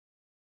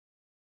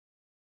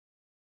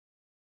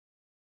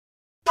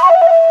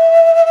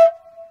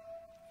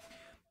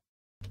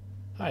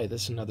Hi,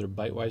 this is another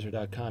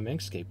Byteweiser.com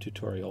Inkscape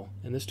tutorial.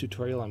 In this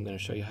tutorial I'm going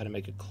to show you how to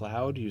make a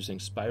cloud using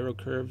Spiro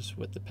curves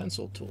with the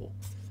pencil tool.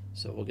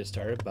 So we'll get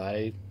started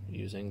by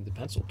using the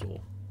pencil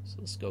tool. So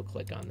let's go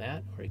click on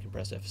that, or you can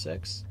press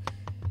F6.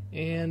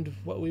 And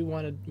what we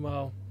wanted,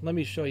 well, let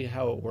me show you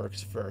how it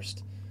works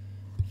first.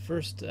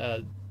 First,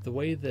 the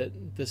way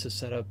that this is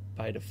set up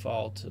by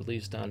default, at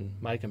least on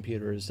my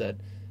computer, is that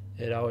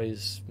it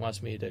always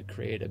wants me to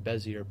create a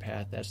Bezier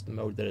path. That's the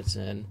mode that it's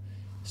in.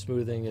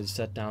 Smoothing is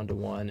set down to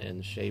 1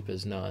 and shape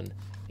is none.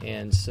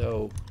 And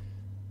so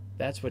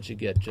that's what you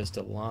get, just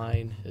a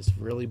line. It's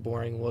really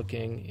boring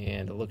looking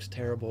and it looks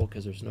terrible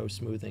because there's no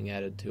smoothing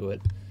added to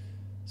it.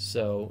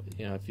 So,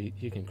 you know, if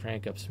you can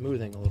crank up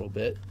smoothing a little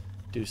bit,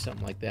 do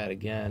something like that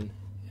again,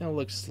 it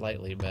looks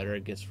slightly better.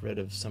 It gets rid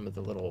of some of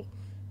the little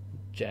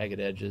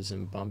jagged edges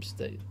and bumps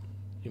that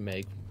you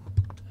make,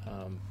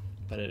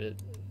 but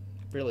it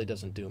really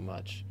doesn't do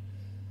much.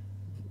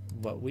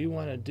 What we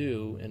want to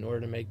do in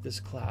order to make this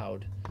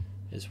cloud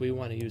is we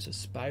want to use a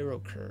Spiro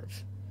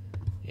curve,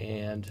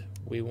 and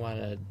we want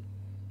to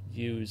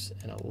use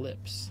an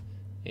ellipse.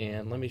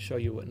 And let me show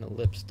you what an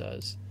ellipse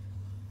does.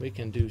 We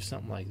can do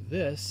something like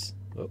this,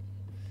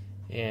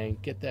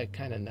 and get that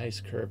kind of nice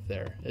curve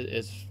there.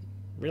 It's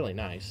really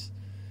nice.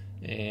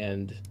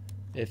 And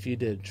if you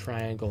did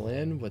triangle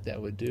in, what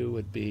that would do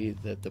would be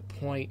that the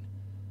point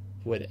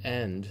would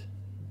end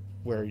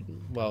where,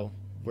 well,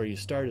 where you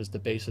start is the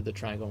base of the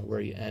triangle, and where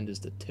you end is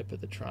the tip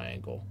of the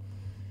triangle.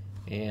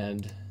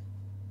 And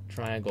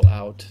triangle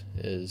out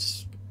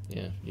is,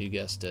 you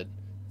guessed it,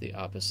 the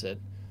opposite.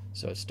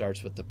 So it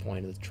starts with the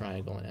point of the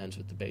triangle and ends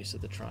with the base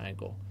of the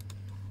triangle.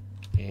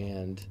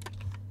 And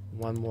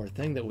one more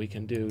thing that we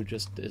can do,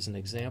 just as an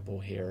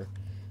example here,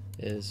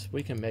 is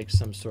we can make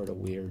some sort of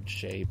weird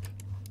shape.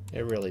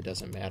 It really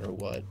doesn't matter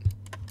what.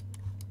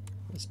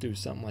 Let's do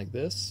something like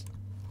this.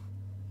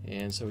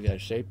 And so we got a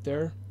shape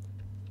there.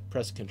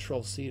 Press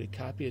Control-C to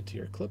copy it to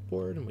your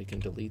clipboard, and we can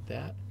delete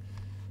that.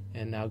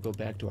 And now go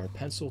back to our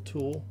pencil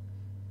tool,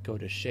 go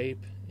to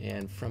Shape,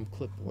 and from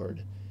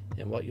Clipboard.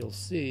 And what you'll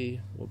see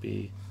will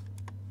be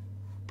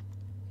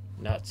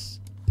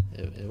nuts.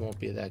 It won't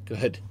be that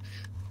good.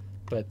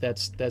 But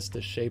that's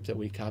the shape that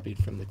we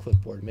copied from the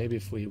clipboard. Maybe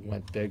if we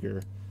went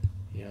bigger,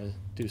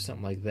 do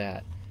something like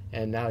that.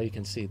 And now you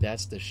can see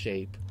that's the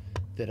shape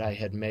that I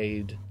had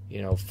made,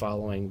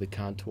 following the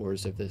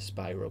contours of this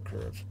Spiro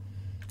curve.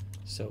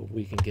 So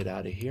we can get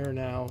out of here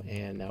now,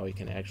 and now we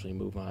can actually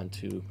move on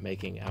to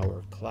making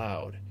our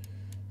cloud.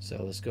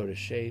 So let's go to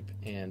Shape,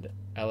 and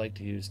I like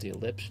to use the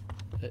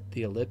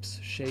ellipse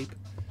shape.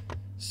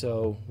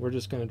 So we're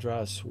just going to draw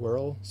a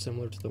swirl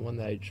similar to the one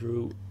that I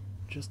drew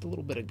just a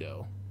little bit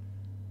ago.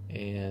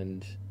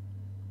 And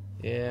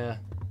yeah,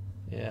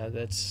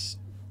 that's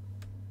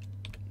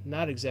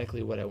not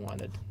exactly what I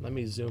wanted. Let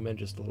me zoom in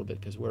just a little bit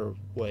because we're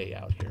way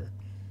out here.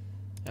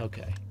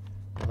 Okay.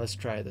 Now let's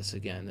try this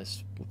again.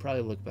 This will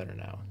probably look better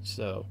now.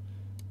 So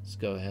let's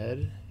go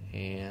ahead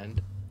and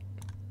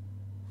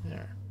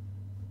there.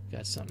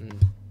 Got something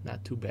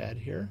not too bad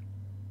here.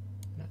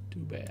 Not too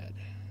bad.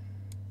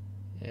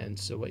 And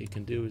so what you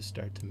can do is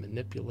start to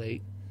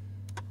manipulate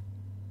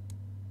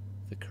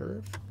the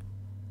curve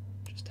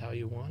just how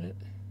you want it.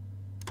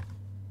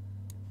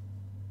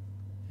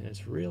 And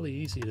it's really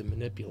easy to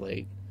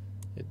manipulate.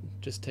 It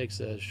just takes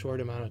a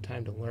short amount of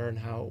time to learn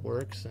how it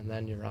works, and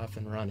then you're off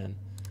and running.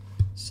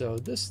 So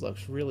this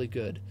looks really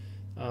good.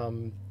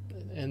 And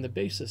the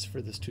basis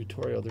for this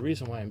tutorial, the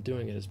reason why I'm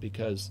doing it is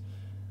because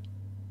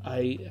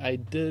I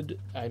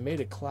made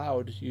a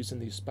cloud using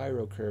these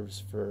Spiro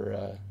curves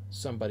for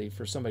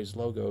somebody's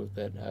logo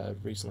that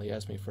recently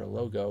asked me for a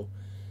logo,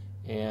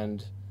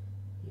 and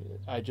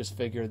I just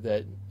figured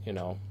that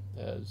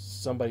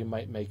somebody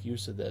might make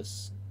use of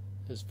this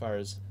as far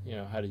as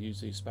how to use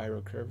these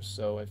Spiro curves.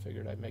 So I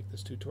figured I'd make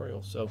this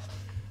tutorial. So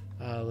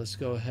let's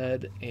go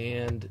ahead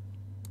and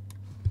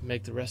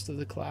make the rest of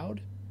the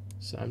cloud.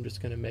 So I'm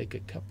just going to make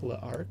a couple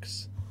of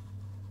arcs.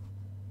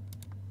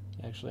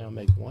 Actually, I'll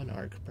make one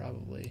arc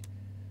probably,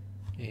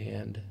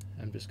 and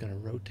I'm just going to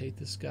rotate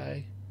this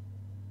guy.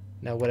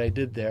 Now what I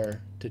did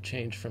there to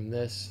change from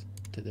this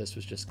to this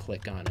was just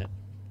click on it,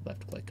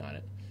 left click on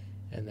it,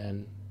 and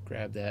then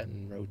grab that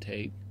and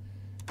rotate.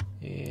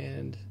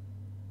 And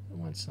I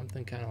want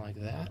something kind of like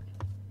that.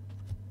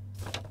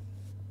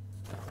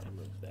 Let me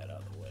move that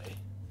out of the way.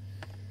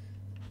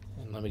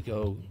 And let me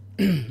go.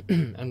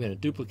 I'm going to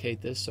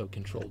duplicate this, so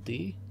Control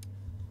D.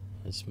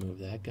 Let's move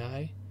that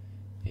guy.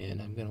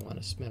 And I'm going to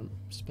want to spin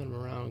him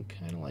around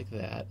kind of like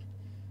that.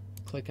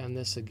 Click on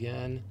this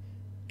again,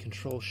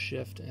 Control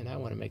Shift, and I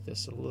want to make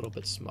this a little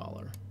bit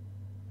smaller.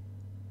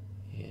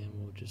 And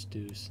we'll just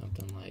do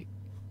something like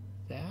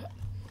that.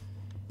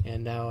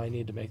 And now I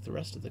need to make the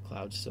rest of the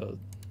cloud. So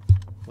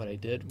what I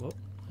did,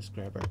 let's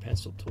grab our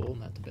pencil tool,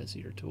 not the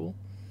Bezier tool,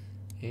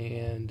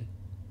 and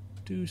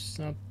do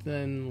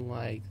something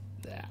like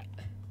that.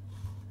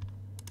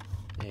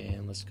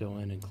 And let's go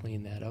in and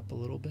clean that up a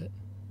little bit.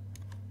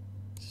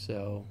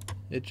 So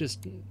it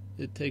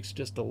takes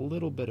just a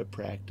little bit of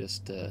practice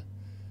to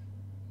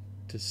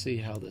to see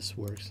how this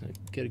works and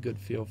get a good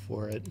feel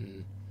for it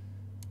and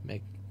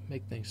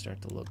make things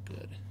start to look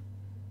good.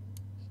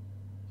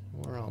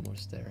 We're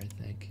almost there,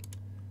 I think.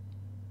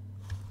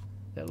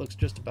 That looks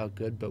just about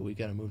good, but we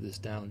got to move this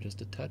down just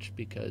a touch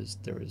because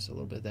there was a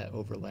little bit of that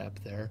overlap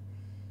there.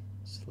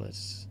 So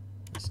let's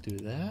do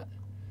that.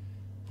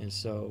 And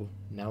so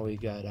now we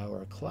got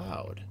our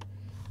cloud,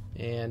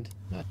 and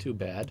not too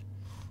bad.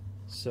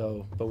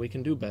 So, but we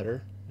can do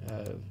better.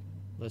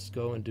 Let's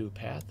go and do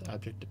path,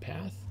 object to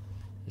path.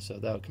 And so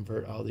that'll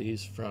convert all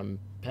these from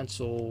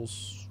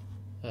pencils,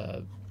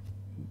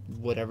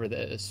 whatever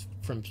that is,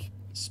 from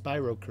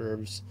Spiro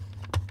curves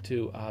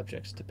to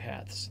objects to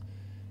paths.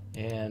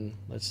 And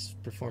let's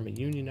perform a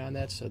union on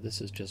that. So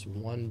this is just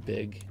one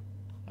big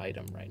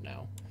item right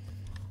now.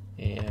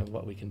 And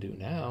what we can do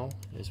now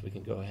is we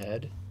can go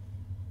ahead,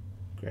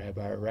 grab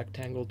our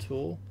rectangle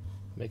tool,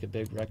 make a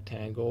big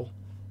rectangle,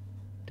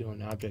 do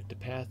an object to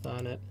path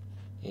on it,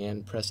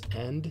 and press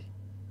end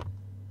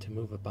to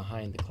move it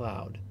behind the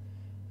cloud.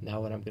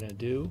 Now what I'm going to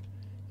do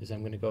is I'm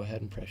going to go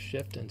ahead and press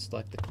shift and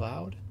select the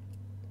cloud.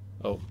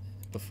 Oh,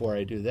 before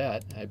I do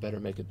that, I better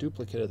make a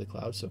duplicate of the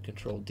cloud, so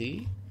control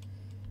D,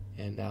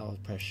 and now I'll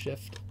press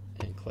shift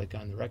and click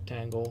on the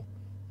rectangle.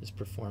 Let's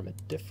perform a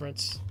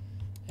difference,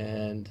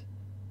 and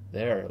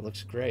there, it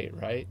looks great,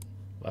 right?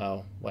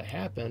 Well, what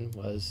happened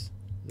was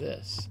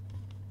this.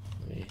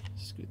 Let me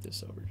scoot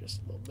this over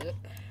just a little bit.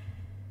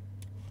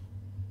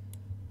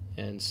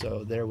 And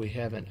so there we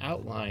have an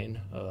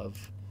outline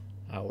of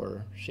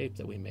our shape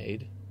that we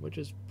made, which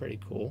is pretty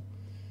cool.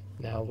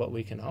 Now what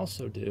we can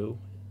also do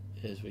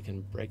is we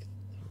can break,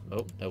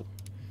 oh no,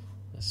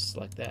 let's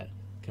select that,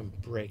 can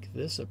break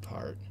this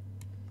apart.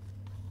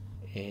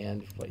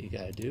 And what you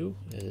gotta do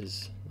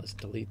is, let's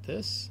delete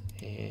this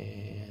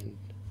and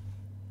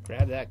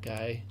grab that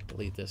guy,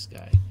 delete this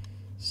guy.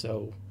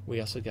 So we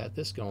also got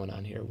this going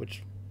on here,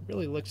 which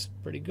really looks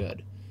pretty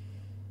good.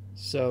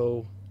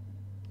 So,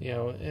 you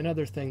know,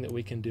 another thing that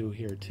we can do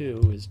here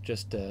too is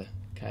just to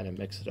kind of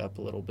mix it up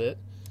a little bit.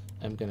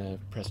 I'm going to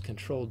press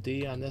Control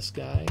D on this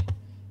guy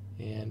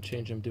and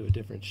change him to a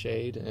different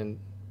shade, and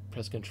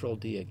press Control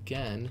D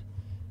again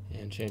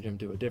and change him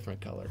to a different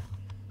color.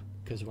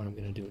 Because what I'm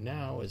going to do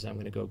now is I'm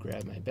going to go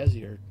grab my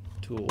Bezier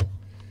tool,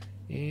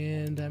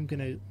 and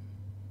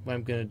what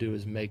I'm going to do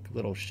is make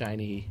little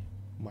shiny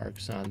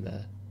marks on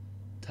the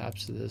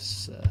tops of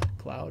this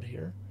cloud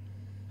here.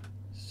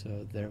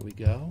 So there we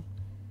go.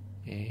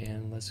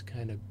 And let's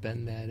kind of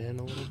bend that in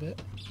a little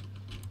bit.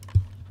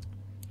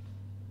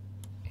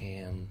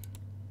 And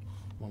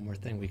one more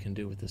thing we can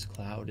do with this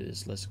cloud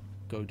is let's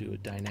go do a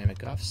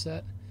dynamic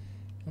offset,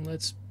 and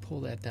let's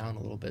pull that down a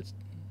little bit,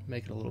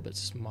 make it a little bit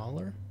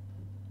smaller.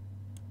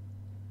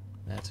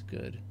 That's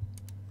good.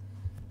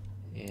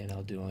 And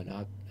I'll do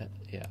an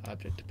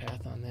object to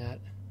path on that.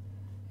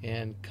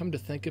 And come to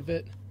think of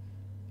it,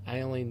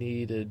 I only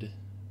needed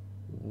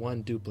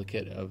one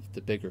duplicate of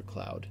the bigger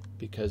cloud,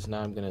 because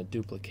now I'm going to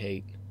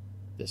duplicate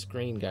this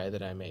green guy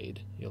that I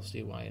made. You'll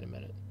see why in a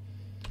minute.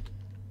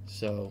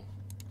 So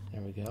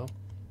there we go.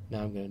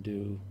 Now I'm going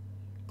to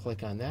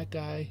click on that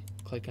guy,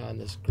 click on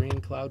this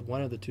green cloud,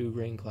 one of the two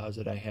green clouds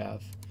that I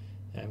have,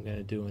 and I'm going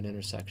to do an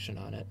intersection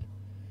on it.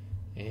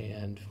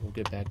 And we'll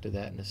get back to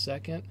that in a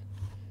second.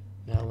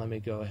 Now let me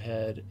go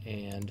ahead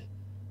and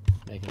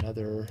make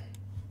another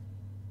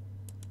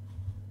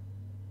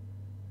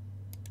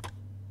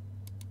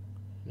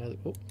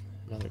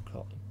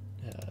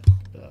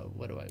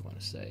what do I want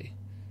to say?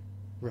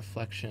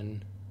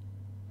 Reflection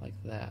like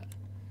that.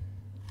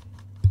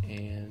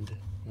 And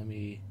let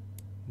me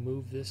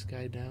move this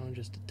guy down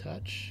just a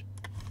touch,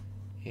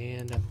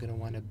 and I'm going to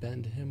want to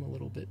bend him a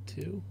little bit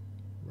too,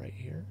 right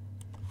here.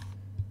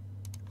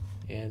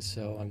 And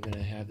so I'm going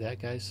to have that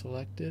guy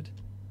selected,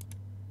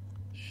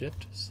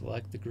 shift,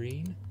 select the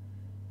green,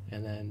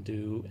 and then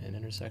do an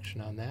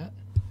intersection on that.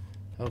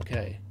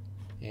 Okay,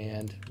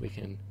 and we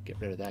can get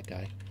rid of that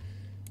guy.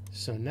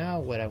 So now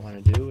what I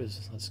want to do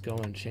is let's go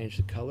and change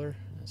the color.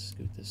 Let's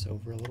scoot this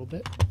over a little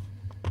bit,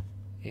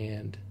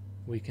 and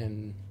we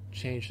can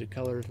change the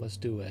color. Let's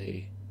do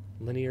a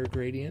linear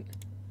gradient,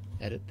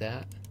 edit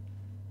that,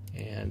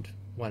 and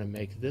want to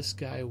make this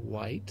guy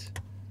white.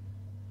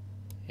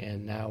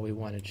 And now we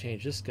want to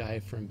change this guy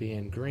from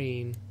being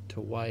green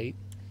to white,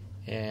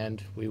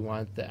 and we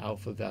want the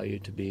alpha value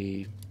to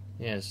be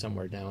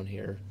somewhere down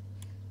here.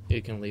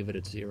 You can leave it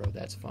at 0,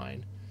 that's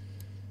fine.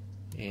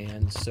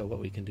 And so what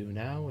we can do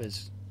now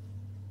is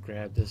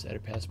grab this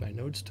Edit Paths by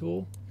Nodes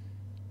tool,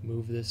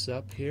 move this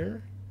up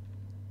here,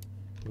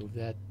 move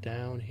that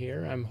down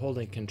here. I'm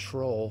holding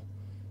Control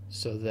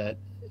so that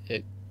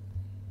it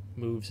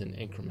moves in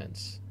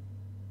increments.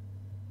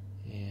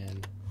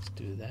 And let's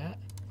do that.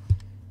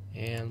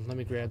 And let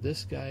me grab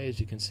this guy. As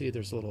you can see,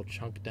 there's a little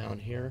chunk down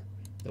here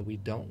that we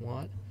don't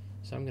want.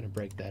 So I'm going to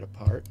break that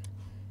apart.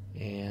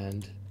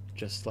 And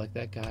just like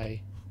that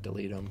guy,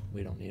 delete him.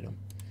 We don't need him.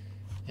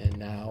 And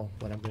now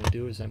what I'm going to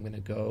do is I'm going to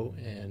go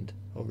and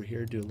over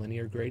here do a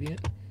linear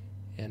gradient.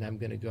 And I'm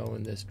going to go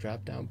in this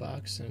drop down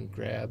box and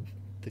grab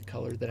the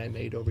color that I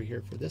made over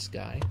here for this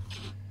guy.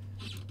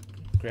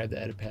 grab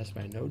the Edit Past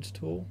My Nodes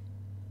tool,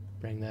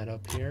 bring that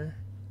up here,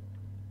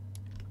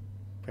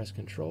 press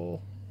Control,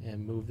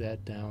 and move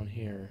that down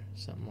here,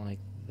 something like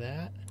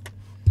that.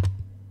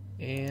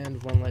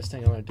 And one last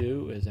thing I want to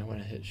do is I want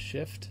to hit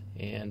Shift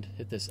and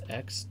hit this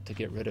X to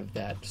get rid of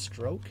that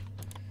stroke.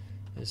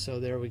 And so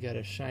there we got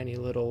a shiny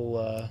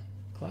little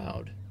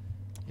cloud.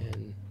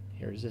 And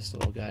here's this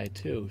little guy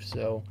too.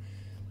 So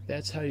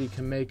that's how you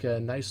can make a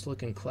nice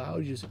looking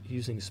cloud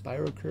using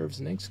Spiro curves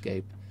in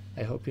Inkscape.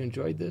 I hope you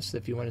enjoyed this.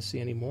 If you want to see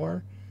any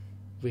more,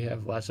 we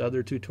have lots of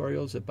other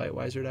tutorials at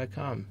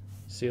Byteweiser.com.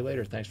 See you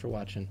later. Thanks for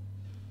watching.